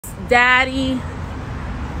daddy-daughter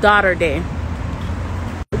day.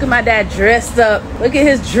 Look at my dad dressed up. Look at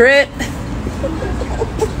his drip.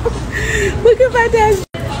 Look at my dad's.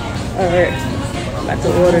 All right, about to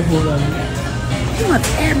order. He wants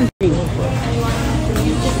everything.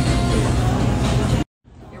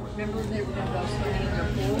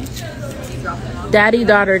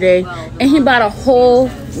 Daddy-daughter day, and he bought a whole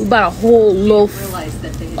loaf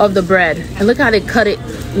of the bread, and look how they cut it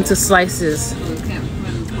into slices.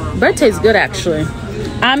 Bread tastes good, actually.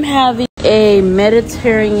 I'm having a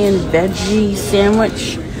Mediterranean veggie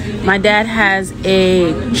sandwich. My dad has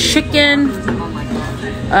a chicken,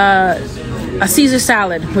 a Caesar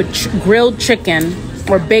salad with grilled chicken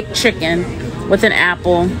or baked chicken with an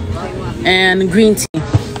apple and green tea.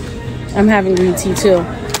 I'm having green tea too.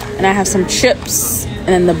 And I have some chips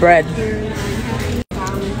and the bread.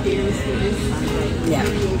 Yeah.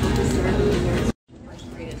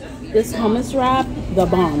 This hummus wrap, the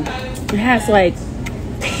bomb. It has like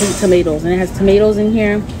tomatoes, and it has tomatoes in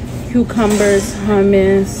here, cucumbers,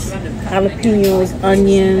 hummus, jalapenos,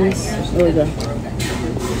 onions. Really good.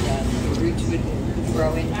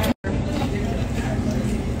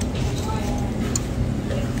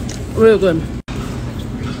 Really good.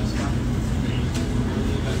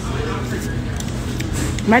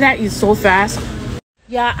 My dad eats so fast.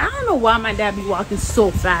 Yeah, I don't know why my dad be walking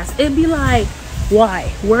so fast. It'd be like,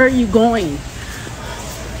 why? Where are you going?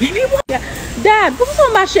 Maybe what? Dad, who's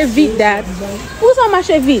on my shit vite, Dad? Who's on my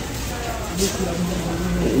shit vite?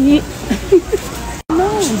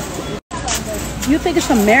 No. You think it's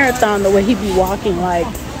a marathon the way he be walking, like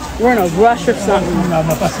we're in a rush or something.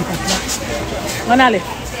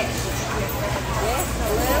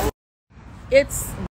 It's